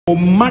No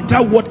matter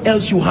what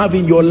else you have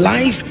in your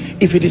life,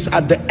 if it is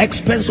at the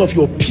expense of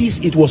your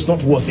peace, it was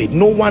not worth it.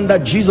 No wonder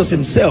Jesus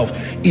himself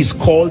is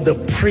called the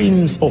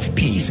Prince of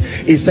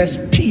Peace. It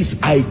says, peace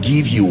I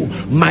give you,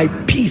 my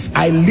peace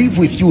I live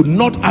with you,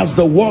 not as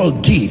the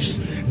world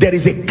gives. There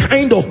is a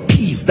kind of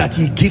peace that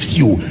he gives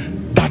you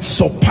that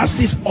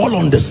surpasses all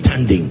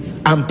understanding.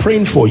 I'm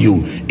praying for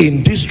you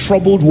in this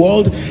troubled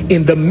world,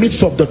 in the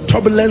midst of the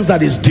turbulence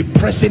that is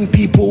depressing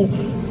people,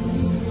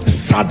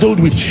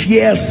 saddled with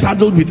fear,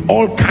 saddled with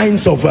all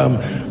kinds of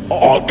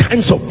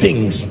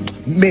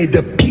things. May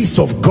the peace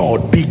of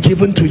God be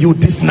given to you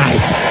this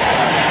night.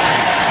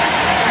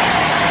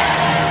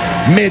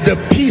 May the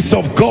peace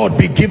of God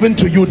be given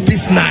to you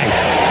this night,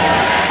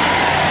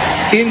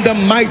 in the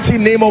mighty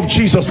name of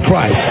Jesus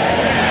Christ.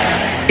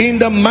 In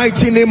the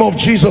mighty name of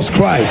Jesus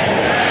Christ.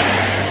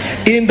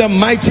 In the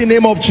mighty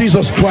name of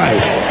Jesus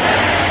Christ.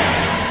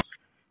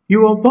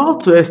 You are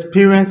about to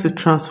experience a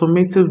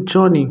transformative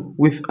journey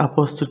with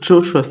Apostle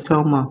Joshua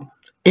Selman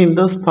in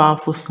this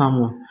powerful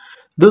sermon.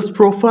 This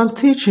profound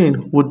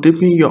teaching will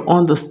deepen your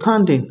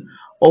understanding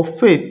of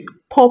faith,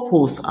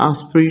 purpose, and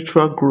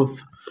spiritual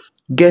growth.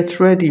 Get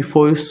ready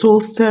for a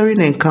soul-stirring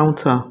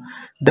encounter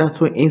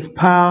that will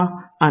inspire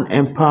and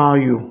empower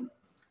you.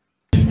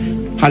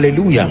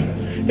 Hallelujah.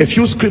 A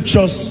few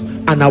scriptures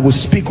and I will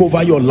speak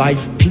over your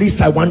life.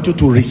 Please, I want you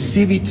to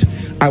receive it.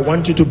 I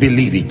want you to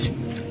believe it.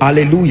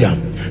 Hallelujah.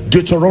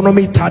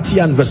 Deuteronomy 30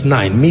 and verse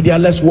 9. Media,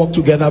 let's walk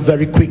together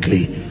very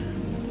quickly.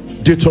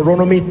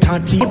 Deuteronomy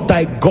 30.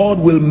 Thy God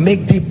will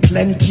make thee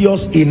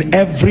plenteous in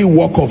every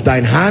work of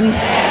thine hand,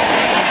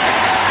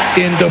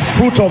 in the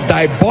fruit of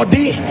thy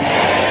body,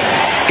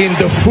 in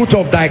the fruit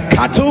of thy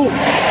cattle,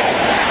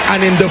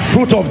 and in the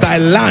fruit of thy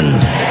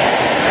land.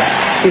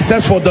 It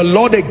says, for the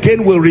Lord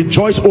again will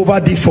rejoice over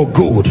thee for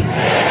good.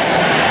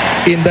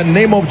 In the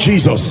name of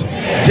Jesus.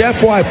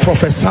 Therefore I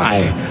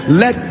prophesy,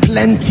 let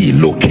plenty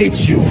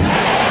locate you.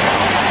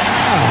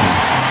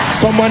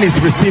 Someone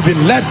is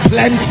receiving. Let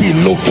plenty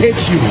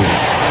locate you.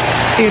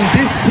 In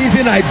this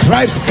season I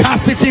drive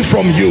scarcity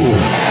from you.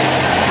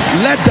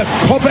 Let the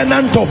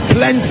covenant of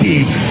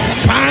plenty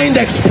find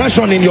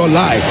expression in your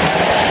life,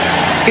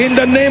 in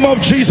the name of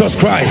Jesus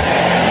Christ.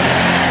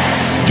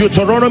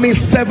 Deuteronomy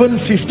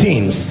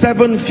 7:15.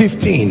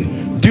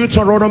 7:15.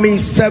 Deuteronomy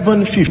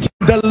 7:15.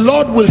 The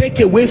Lord will take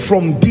away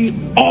from thee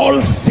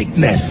all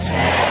sickness,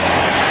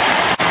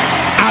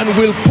 and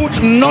will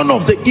put none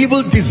of the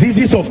evil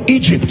diseases of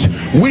Egypt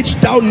which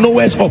thou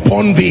knowest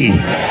upon thee,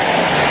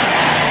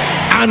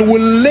 and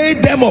will lay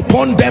them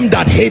upon them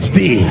that hate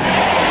thee.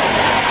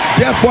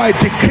 Therefore I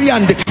decree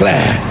and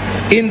declare,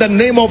 in the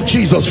name of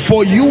Jesus,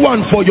 for you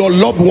and for your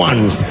loved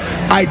ones,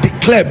 I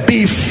declare,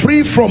 be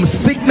free from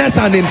sickness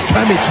and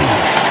infirmity.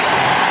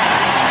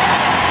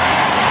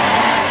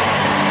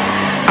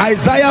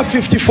 Isaiah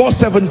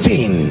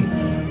 54:17.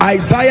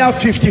 Isaiah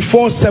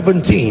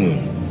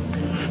 54:17.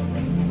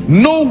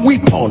 No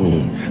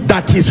weapon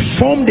that is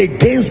formed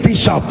against thee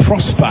shall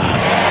prosper,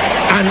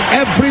 and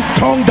every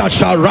tongue that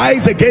shall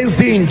rise against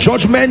thee in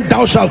judgment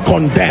thou shalt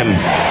condemn.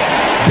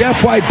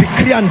 Therefore I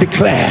decree and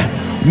declare,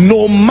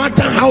 no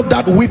matter how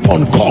that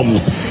weapon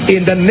comes,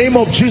 in the name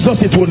of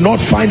Jesus, it will not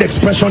find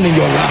expression in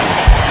your life.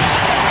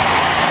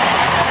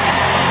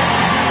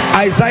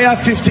 Isaiah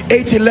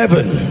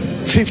 58:11.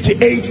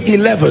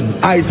 58:11.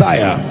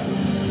 Isaiah,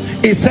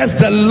 it says,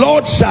 the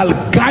Lord shall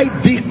guide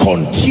thee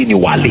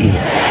continually.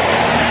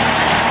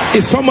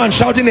 Is someone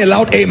shouting a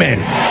loud amen?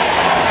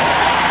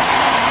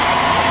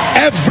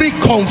 Every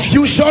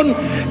confusion,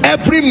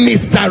 every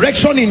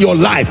misdirection in your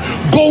life,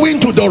 going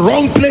to the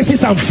wrong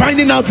places and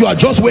finding out you are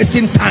just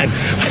wasting time,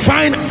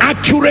 find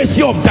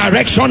accuracy of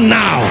direction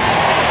now.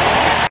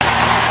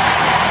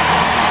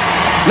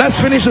 Let's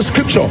finish the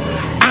scripture.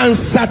 And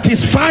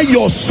satisfy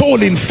your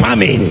soul in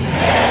famine,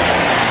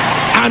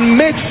 and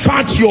make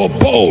fat your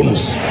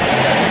bones,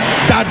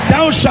 that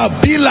thou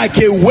shalt be like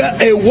a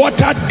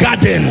watered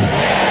garden,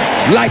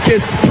 like a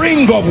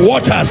spring of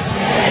waters,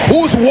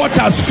 whose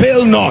waters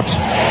fail not.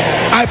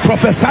 I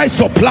prophesy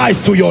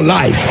supplies to your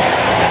life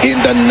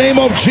in the name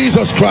of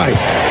Jesus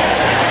Christ.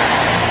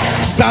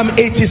 Psalm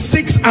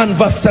 86 and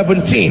verse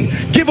 17.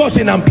 Give us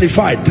an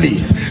amplified,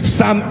 please.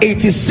 Psalm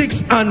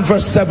 86 and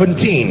verse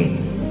 17.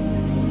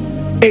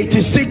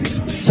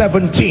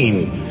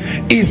 86:17.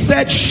 He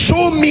said,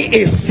 show me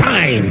a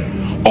sign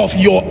of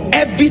your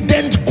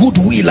evident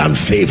goodwill and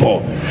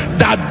favor,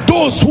 that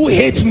those who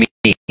hate me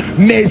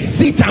may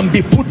sit and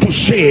be put to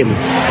shame.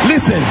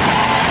 Listen,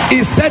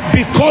 he said,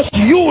 because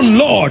you,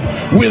 Lord,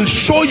 will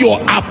show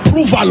your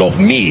approval of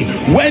me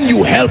when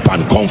you help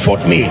and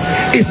comfort me.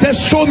 He says,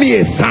 show me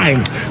a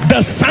sign.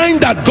 The sign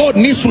that God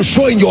needs to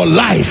show in your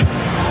life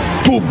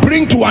to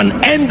bring to an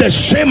end the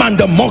shame and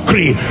the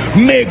mockery.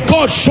 May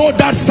God show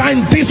that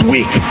sign this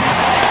week.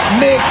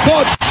 May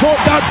God show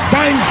that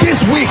sign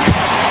this week.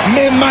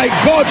 May my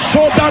God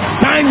show that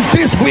sign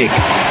this week,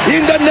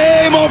 in the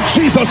name of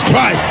Jesus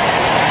Christ.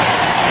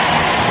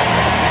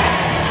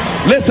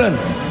 Listen,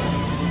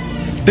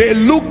 they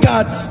looked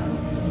at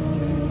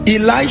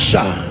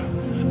Elisha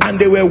And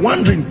they were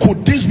wondering,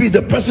 could this be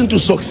the person to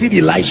succeed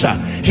Elisha?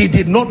 He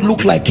did not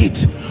look like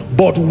it.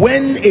 But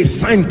when a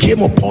sign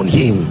came upon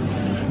him,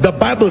 the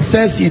Bible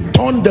says he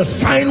turned. The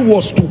sign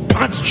was to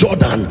part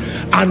Jordan.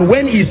 And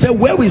when he said,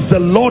 where is the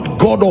Lord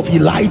God of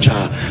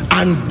Elijah?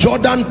 And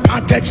Jordan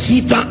parted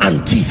hither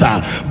and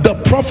thither. The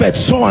prophet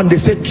saw, and they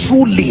said,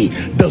 truly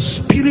the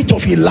spirit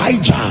of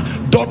Elijah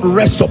doth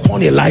rest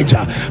upon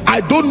Elijah.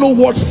 I don't know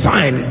what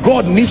sign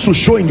God needs to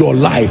show in your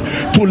life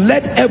to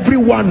let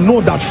everyone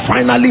know that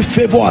finally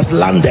favor has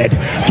landed,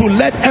 to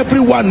let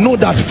everyone know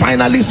that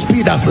finally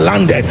speed has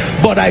landed.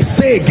 But I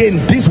say again,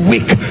 this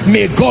week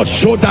may God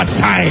show that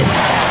sign.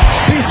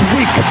 This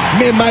week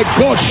may my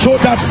God show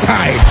that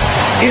sign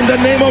in the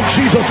name of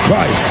Jesus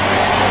Christ.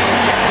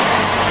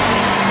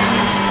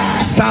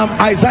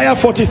 Isaiah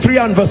 43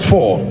 and verse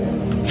 4.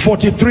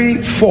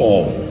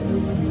 43:4.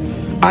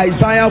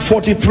 Isaiah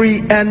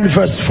 43 and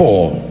verse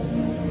 4.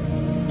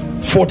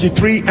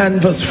 43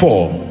 and verse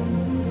 4.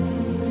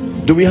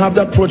 Do we have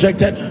that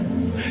projected?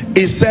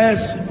 It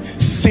says,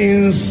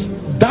 since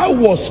thou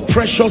wast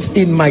precious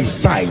in my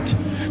sight,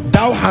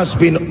 thou hast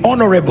been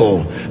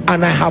honorable,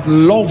 and I have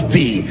loved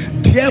thee.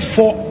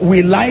 Therefore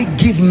will I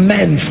give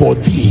men for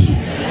thee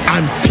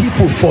and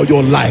people for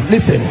your life.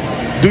 Listen,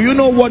 do you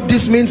know what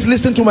this means?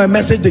 Listen to my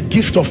message, the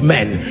gift of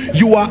men.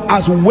 You are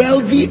as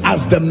wealthy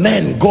as the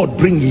men God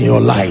brings in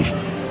your life.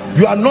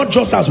 You are not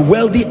just as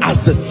wealthy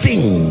as the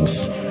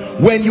things.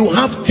 When you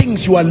have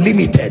things, you are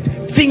limited.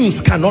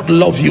 Things cannot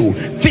love you.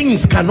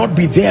 Things cannot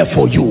be there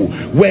for you.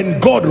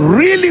 When God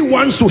really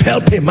wants to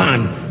help a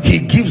man, he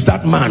gives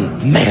that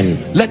man men.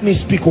 Let me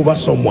speak over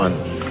someone.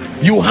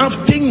 You have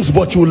things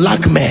but you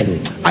lack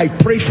men. I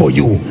pray for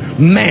you.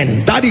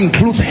 Men, that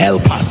includes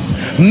helpers.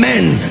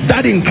 Men,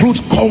 that includes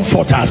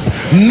comforters.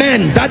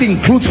 Men, that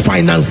includes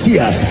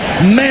financiers.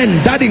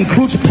 Men, that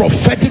includes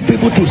prophetic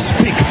people to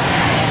speak.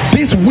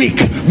 This week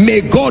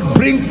may God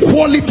bring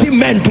quality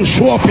men to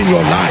show up in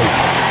your life.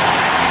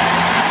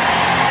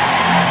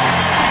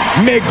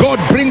 May God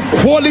bring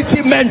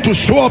quality men to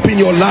show up in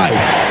your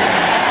life,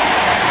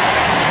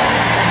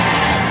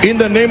 in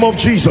the name of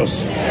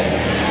Jesus.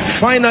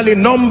 Finally,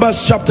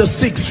 Numbers chapter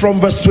 6 from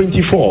verse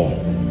 24.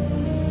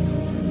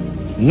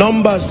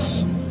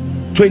 Numbers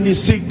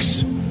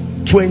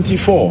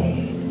 26:24.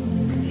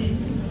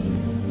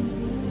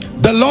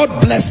 The Lord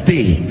bless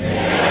thee.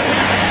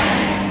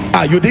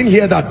 You didn't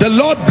hear that. The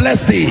Lord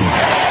bless thee.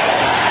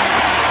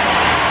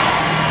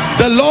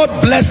 The Lord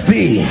bless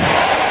thee.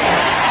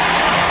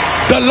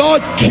 The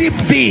Lord keep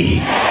thee.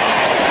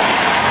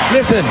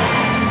 Listen,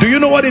 do you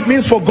know what it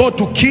means for God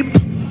to keep?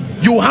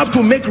 You have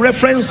to make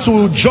reference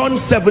to John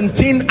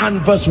 17 and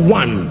verse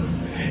 1.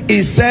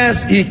 It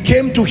says he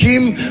came to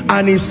him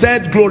and he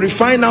said,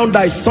 glorify now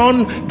thy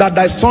son, that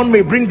thy son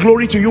may bring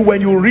glory to you.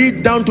 When you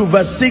read down to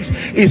verse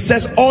 6, it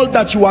says, all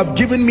that you have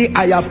given me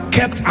I have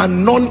kept,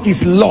 and none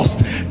is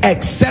lost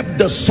except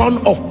the son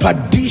of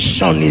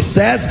perdition. It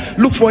says,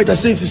 look for it, I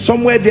say it's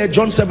somewhere there,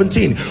 John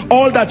 17.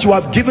 All that you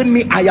have given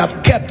me I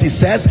have kept, it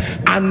says,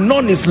 and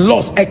none is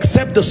lost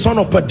except the son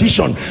of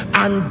perdition.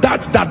 And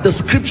that the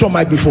scripture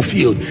might be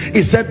fulfilled.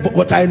 It said,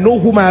 but I know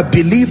whom I have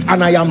believed,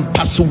 and I am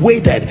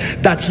persuaded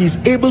that he is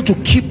able to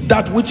keep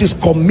that which is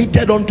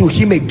committed unto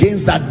him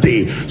against that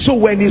day. So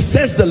when he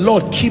says the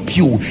Lord keep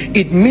you,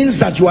 it means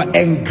that you are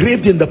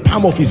engraved in the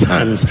palm of his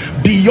hands,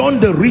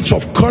 beyond the reach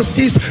of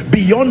curses,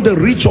 beyond the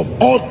reach of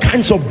all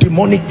kinds of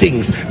demonic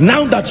things.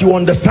 Now that you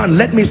understand,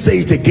 let me say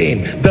it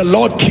again. The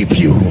Lord keep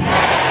you.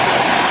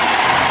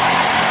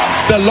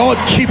 The Lord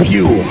keep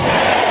you.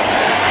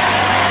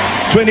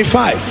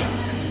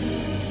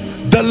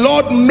 25. The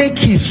Lord make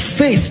his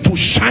face to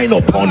shine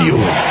upon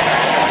you.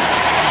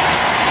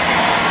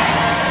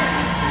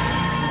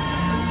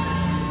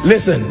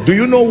 Listen, do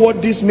you know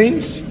what this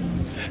means?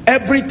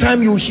 Every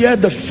time you hear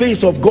the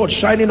face of God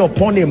shining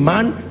upon a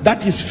man,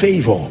 that is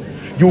favor.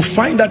 You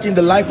find that in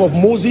the life of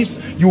Moses.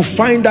 You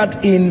find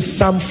that in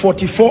Psalm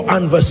 44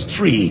 and verse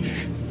 3.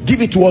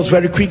 Give it to us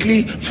very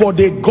quickly. For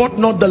they got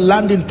not the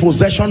land in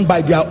possession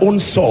by their own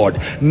sword,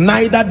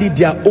 neither did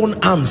their own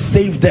arm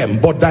save them,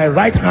 but thy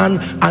right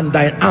hand and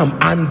thy arm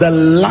and the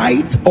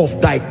light of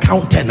thy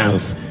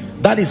countenance.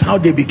 That is how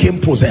they became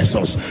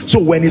possessors. So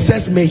when he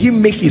says may he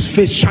make his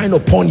face shine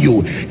upon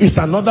you, it's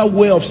another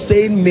way of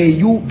saying may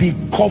you be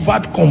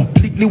covered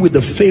completely with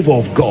the favor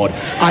of God.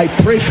 I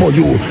pray for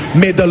you,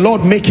 may the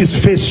Lord make his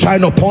face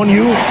shine upon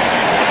you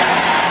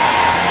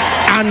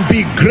and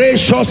be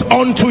gracious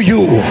unto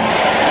you.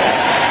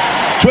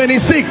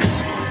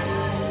 26.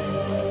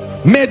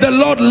 May the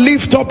Lord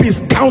lift up his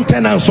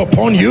countenance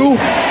upon you.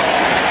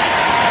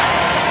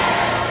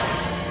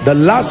 The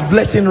last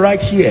blessing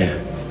right here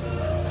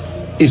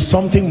is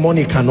something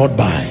money cannot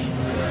buy.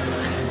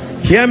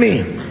 Hear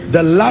me.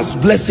 The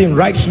last blessing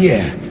right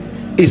here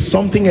is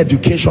something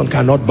education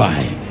cannot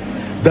buy.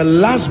 The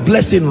last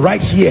blessing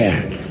right here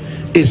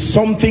is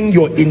something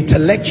your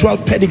intellectual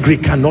pedigree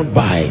cannot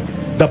buy.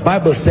 The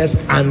Bible says,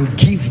 and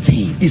give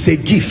thee. It's a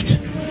gift.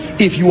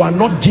 If you are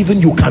not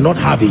given, you cannot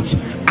have it.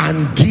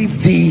 And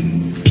give thee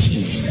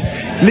peace.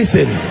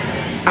 Listen,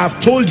 I've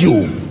told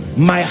you,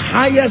 My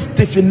highest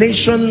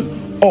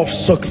definition of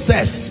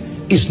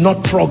success is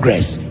not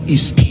progress,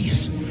 is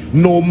peace.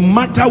 No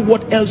matter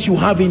what else you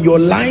have in your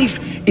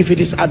life, if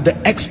it is at the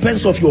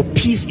expense of your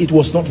peace, it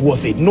was not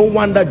worth it. No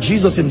wonder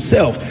Jesus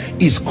himself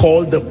is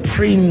called the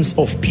Prince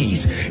of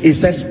Peace. It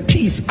says,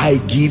 peace I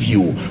give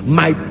you,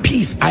 my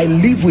peace I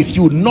live with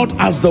you, not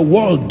as the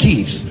world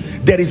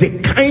gives. There is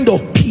a kind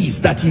of peace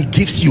that he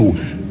gives you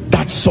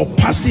that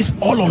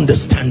surpasses all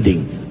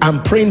understanding.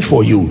 I'm praying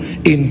for you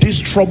in this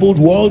troubled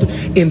world,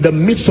 in the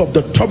midst of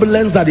the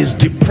turbulence that is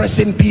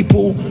depressing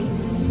people,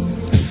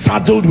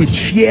 saddled with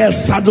fear,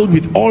 saddled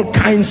with all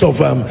kinds of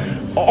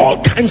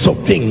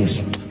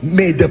things.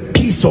 May the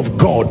peace of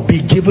God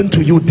be given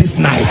to you this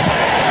night.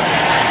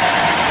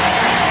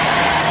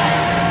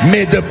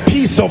 May the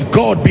peace of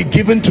God be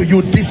given to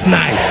you this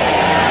night,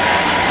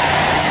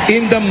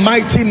 in the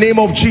mighty name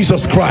of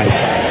Jesus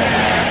Christ.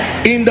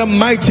 In the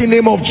mighty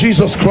name of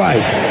Jesus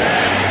Christ.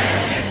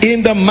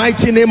 In the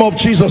mighty name of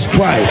Jesus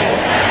Christ.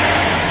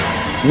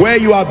 Where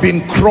you have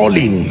been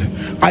crawling,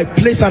 I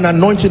place an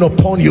anointing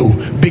upon you.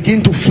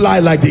 Begin to fly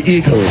like the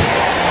eagles.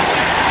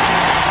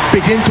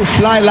 Begin to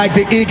fly like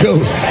the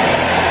eagles.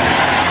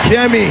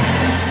 Hear me.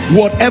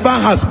 Whatever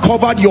has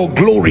covered your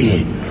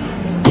glory,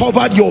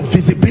 covered your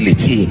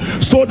visibility,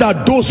 so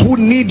that those who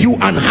need you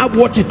and have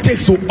what it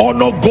takes to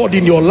honor God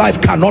in your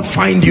life cannot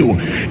find you,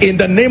 in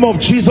the name of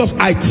Jesus,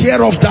 I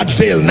tear off that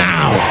veil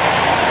now.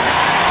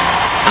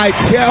 I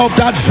tear off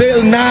that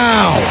veil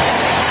now.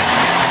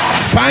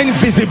 Find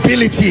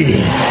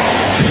visibility,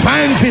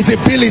 find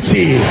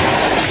visibility,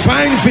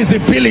 find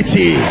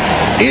visibility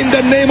in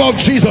the name of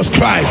Jesus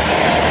Christ.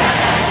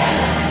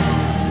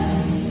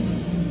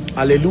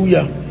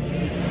 Hallelujah.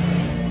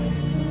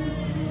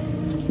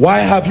 Why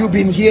have you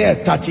been here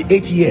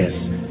 38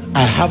 years?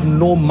 I have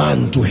no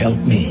man to help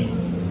me.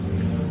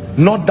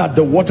 Not that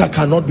the water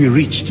cannot be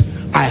reached,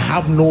 I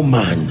have no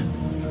man.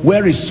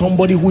 Where is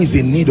somebody who is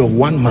in need of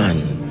one man?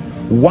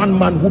 One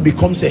man who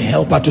becomes a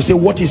helper to say,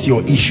 what is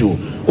your issue?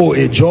 Oh,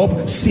 a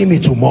job? See me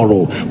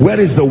tomorrow. Where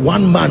is the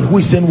one man who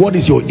is saying, what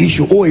is your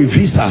issue? Oh, a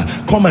visa?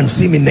 Come and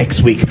see me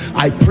next week.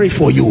 I pray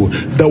for you,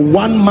 the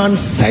one man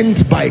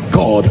sent by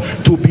God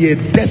to be a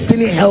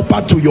destiny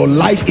helper to your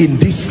life in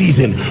this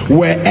season.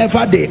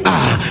 Wherever they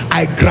are,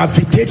 I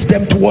gravitate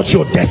them towards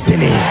your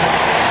destiny.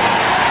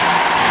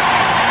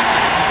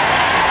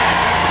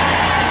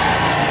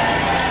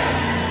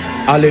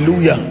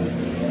 Hallelujah.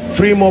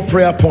 3 more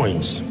prayer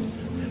points.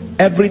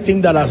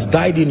 Everything that has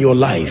died in your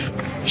life,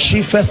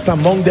 chiefest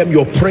among them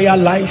your prayer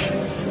life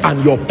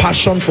and your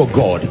passion for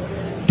God.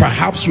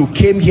 Perhaps you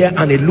came here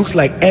and it looks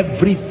like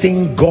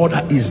everything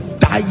God is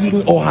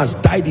dying or has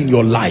died in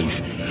your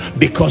life,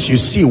 because you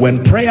see,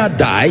 when prayer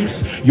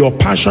dies, your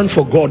passion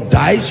for God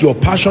dies, your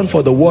passion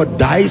for the word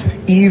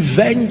dies.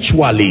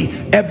 Eventually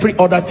every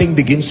other thing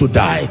begins to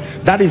die.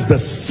 That is the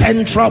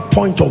central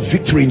point of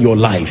victory in your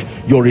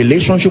life. Your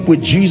relationship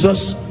with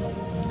Jesus,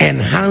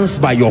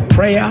 enhanced by your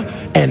prayer,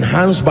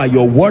 enhanced by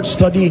your word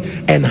study,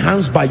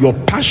 enhanced by your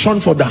passion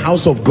for the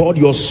house of God,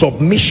 your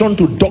submission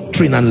to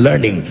doctrine and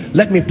learning.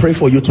 Let me pray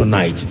for you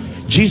tonight.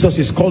 Jesus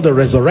is called the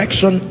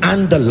resurrection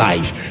and the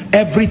life.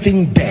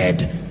 Everything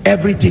dead,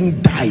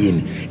 everything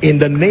dying, in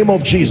the name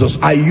of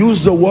Jesus, I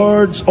use the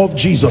words of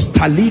Jesus,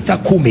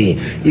 Talitha Kumi.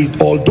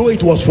 Although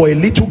it was for a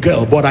little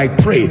girl, but I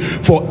pray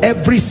for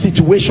every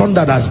situation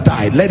that has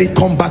died, let it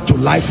come back to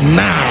life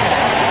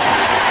now.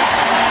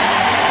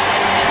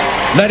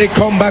 Let it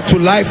come back to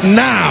life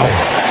now.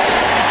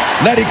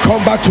 Let it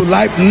come back to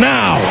life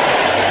now.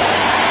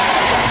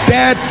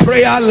 Dead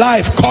prayer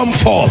life, come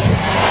forth.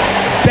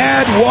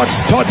 Dead word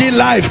study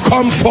life,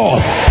 come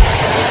forth.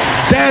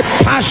 Dead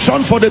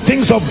passion for the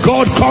things of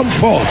God, come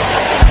forth.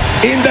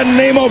 In the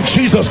name of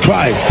Jesus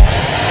Christ.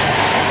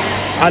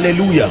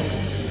 Hallelujah.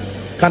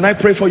 Can I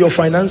pray for your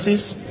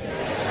finances?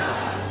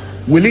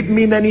 Will it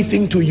mean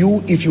anything to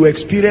you if you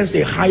experience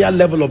a higher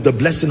level of the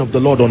blessing of the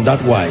Lord on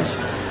that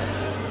wise?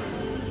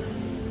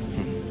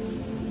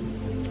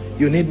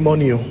 You need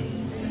money.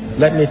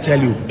 Let me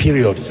tell you,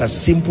 period. It's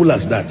as simple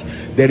as that.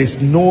 There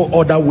is no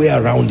other way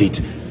around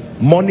it.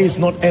 Money is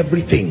not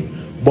everything,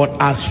 but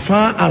as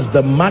far as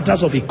the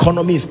matters of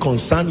economy is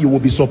concerned, you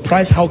will be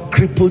surprised how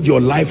crippled your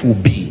life will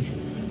be.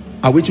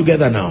 Are we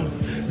together now?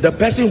 The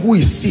person who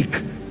is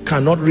sick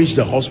cannot reach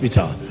the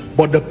hospital,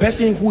 but the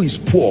person who is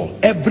poor,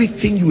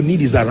 everything you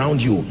need is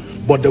around you,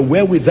 but the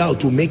wherewithal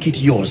to make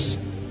it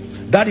yours,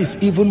 that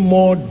is even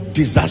more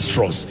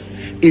disastrous.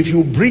 If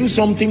you bring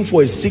something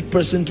for a sick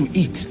person to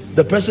eat,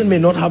 the person may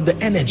not have the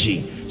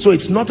energy. So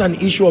it's not an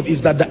issue of,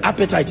 is that the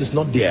appetite is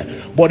not there.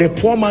 But a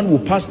poor man will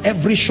pass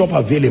every shop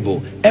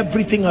available,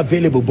 everything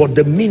available, but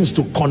the means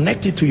to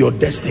connect it to your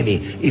destiny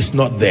is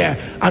not there.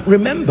 And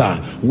remember,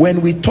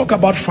 when we talk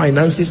about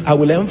finances, I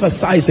will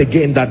emphasize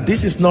again that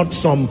this is not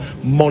some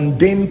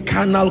mundane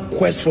carnal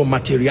quest for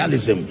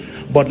materialism.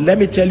 But let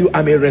me tell you,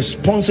 I'm a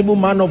responsible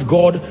man of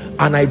God,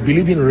 and I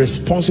believe in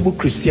responsible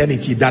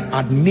Christianity that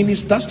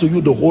administers to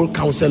you the whole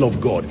counsel of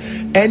God.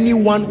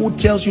 Anyone who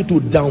tells you to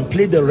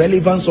downplay the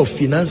relevance of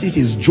finances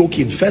is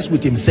joking, first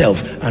with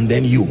himself and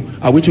then you.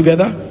 Are we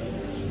together?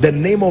 The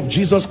name of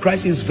Jesus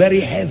Christ is very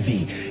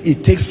heavy.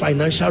 It takes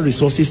financial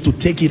resources to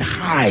take it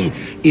high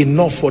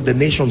enough for the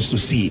nations to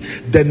see.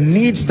 The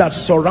needs that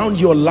surround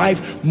your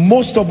life,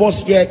 most of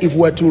us here, if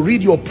we're to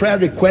read your prayer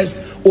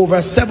request,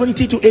 over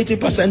 70 to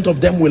 80%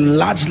 of them will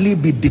largely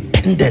be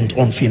dependent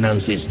on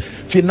finances.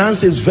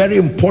 Finance is very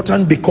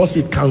important because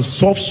it can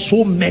solve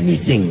so many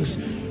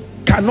things.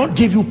 Cannot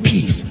give you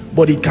peace,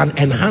 but it can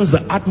enhance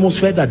the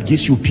atmosphere that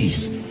gives you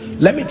peace.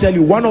 Let me tell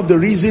you, one of the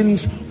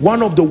reasons,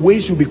 one of the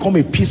ways you become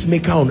a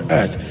peacemaker on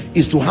earth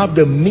is to have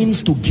the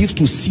means to give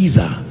to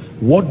Caesar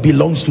what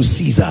belongs to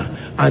Caesar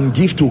and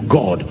give to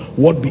God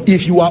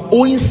if you are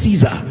owing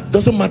Caesar,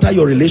 doesn't matter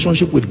your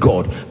relationship with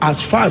God,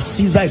 as far as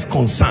Caesar is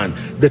concerned,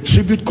 the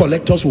tribute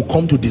collectors will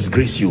come to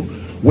disgrace you.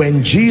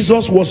 When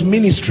Jesus was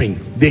ministering,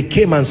 they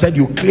came and said,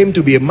 you claim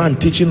to be a man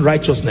teaching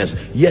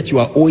righteousness, yet you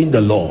are owing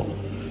the law.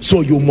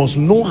 So you must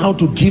know how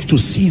to give to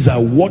Caesar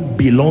what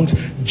belongs.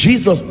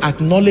 Jesus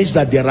acknowledged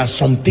that there are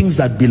some things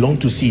that belong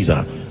to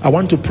Caesar. I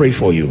want to pray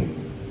for you.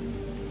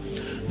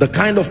 The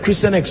kind of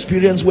Christian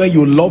experience where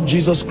you love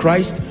Jesus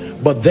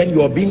Christ, but then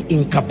you are being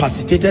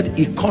incapacitated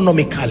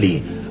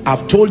economically.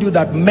 I've told you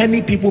that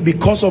many people,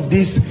 because of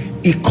this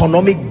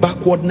economic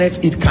backwardness,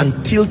 it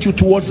can tilt you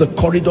towards the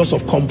corridors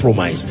of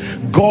compromise.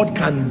 God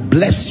can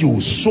bless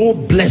you, so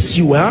bless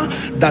you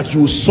that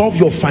you solve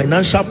your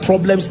financial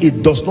problems.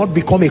 It does not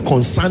become a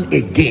concern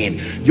again.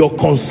 Your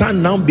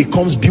concern now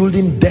becomes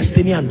building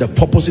destiny and the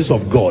purposes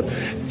of God.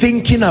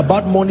 Thinking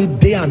about money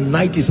day and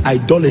night is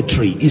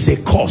idolatry, is a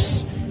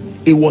curse.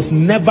 It was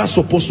never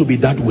supposed to be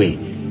that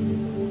way.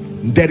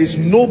 There is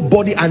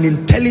nobody, an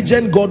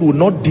intelligent God will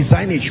not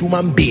design a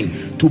human being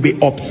to be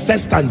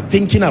obsessed and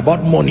thinking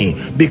about money,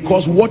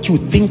 because what you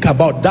think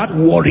about, that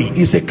worry,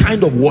 is a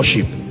kind of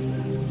worship.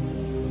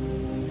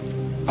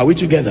 Are we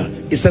together?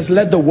 It says,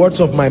 let the words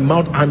of my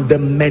mouth and the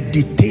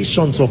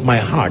meditations of my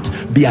heart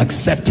be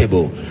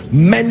acceptable.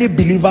 Many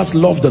believers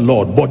love the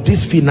Lord, but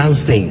this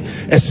finance thing,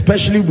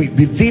 especially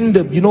within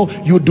the,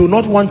 you do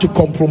not want to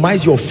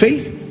compromise your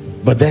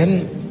faith, but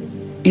then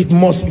it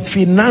must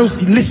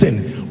finance.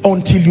 Listen,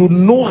 until you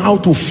know how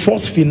to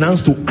force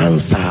finance to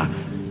answer,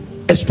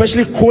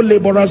 especially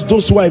co-laborers,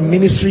 those who are in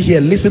ministry here,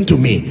 listen to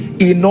me.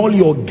 In all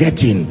you're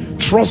getting,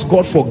 trust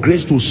God for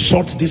grace to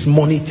sort this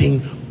money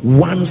thing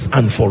once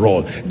and for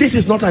all. This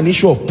is not an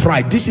issue of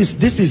pride. This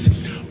is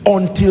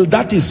until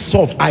that is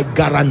solved, I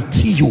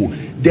guarantee you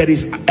there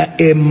is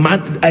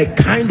a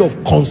kind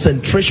of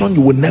concentration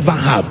you will never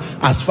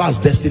have as far as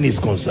destiny is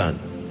concerned.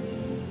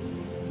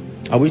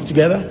 Are we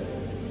together?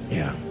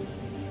 Yeah.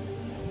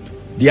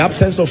 The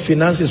absence of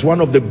finance is one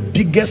of the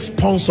biggest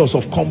sponsors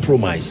of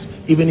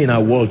compromise, even in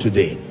our world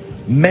today.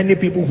 Many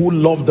people who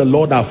love the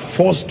Lord are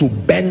forced to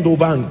bend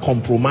over and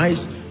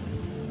compromise.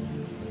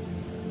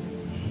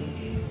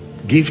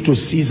 Give to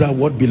Caesar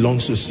what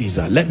belongs to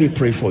Caesar. Let me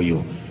pray for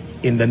you.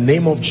 In the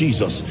name of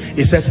Jesus,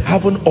 it says,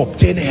 having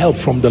obtained help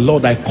from the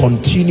Lord, I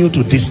continue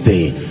to this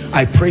day.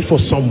 I pray for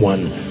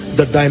someone,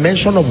 the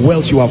dimension of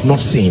wealth you have not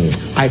seen.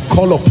 I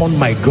call upon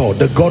my God,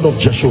 the God of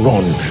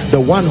Jeshurun,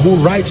 the one who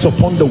rides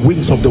upon the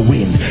wings of the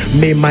wind.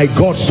 May my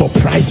God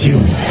surprise you.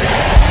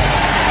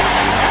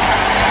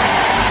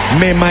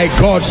 May my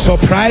God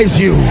surprise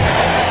you.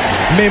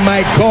 May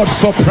my God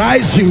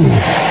surprise you.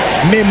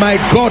 May my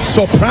God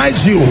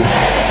surprise you.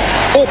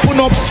 Open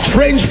up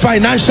strange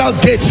financial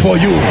gates for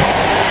you.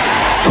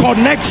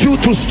 Connect you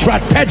to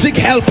strategic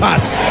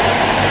helpers.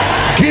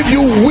 Give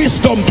you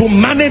wisdom to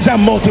manage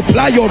and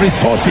multiply your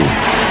resources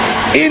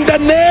in the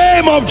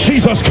name of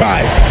Jesus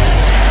Christ.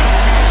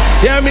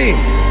 Hear me?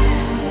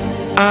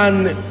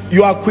 And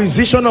your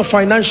acquisition of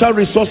financial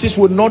resources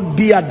will not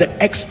be at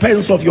the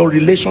expense of your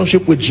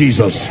relationship with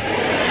Jesus.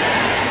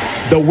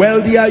 The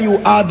wealthier you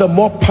are, the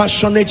more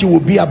passionate you will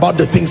be about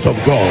the things of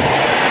God.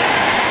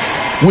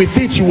 With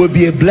it you will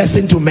be a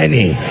blessing to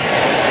many.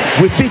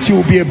 With it you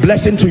will be a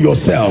blessing to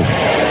yourself.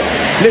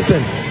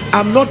 Listen,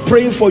 I'm not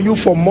praying for you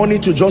for money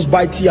to just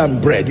buy tea and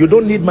bread. You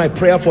don't need my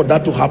prayer for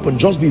that to happen.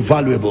 Just be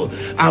valuable.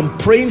 I'm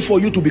praying for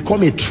you to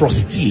become a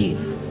trustee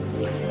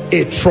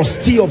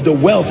of the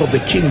wealth of the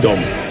kingdom.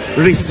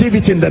 Receive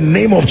it in the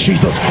name of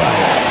Jesus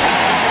Christ.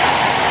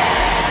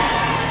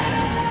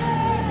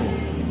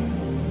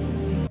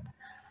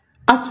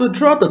 As we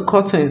draw the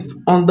curtains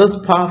on this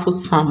powerful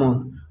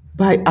sermon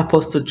by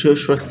Apostle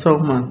Joshua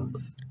Selman,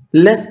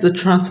 let the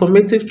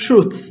transformative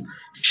truths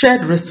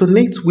shared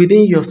resonate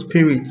within your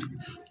spirit.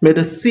 May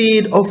the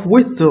seed of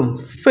wisdom,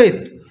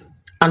 faith,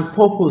 and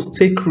purpose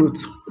take root,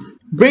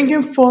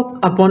 bringing forth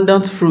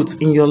abundant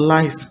fruit in your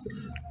life.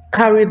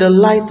 Carry the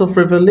light of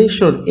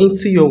revelation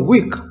into your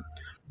week,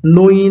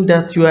 knowing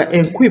that you are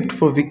equipped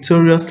for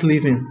victorious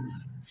living.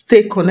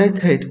 Stay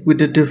connected with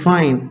the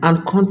divine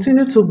and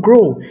continue to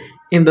grow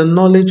in the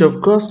knowledge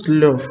of God's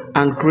love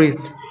and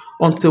grace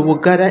until we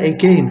gather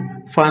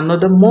again for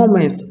another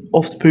moment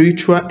of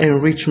spiritual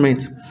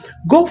enrichment.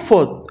 Go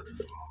forth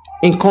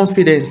in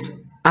confidence,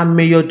 and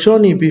may your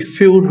journey be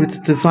filled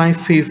with divine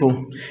favor.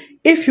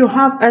 If you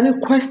have any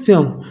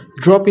question,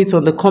 drop it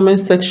on the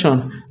comment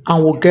section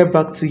and we'll get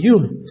back to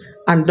you.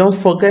 And don't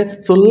forget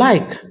to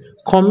like,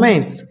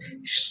 comment,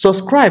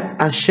 subscribe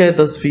and share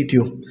this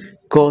video.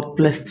 God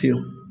bless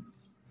you.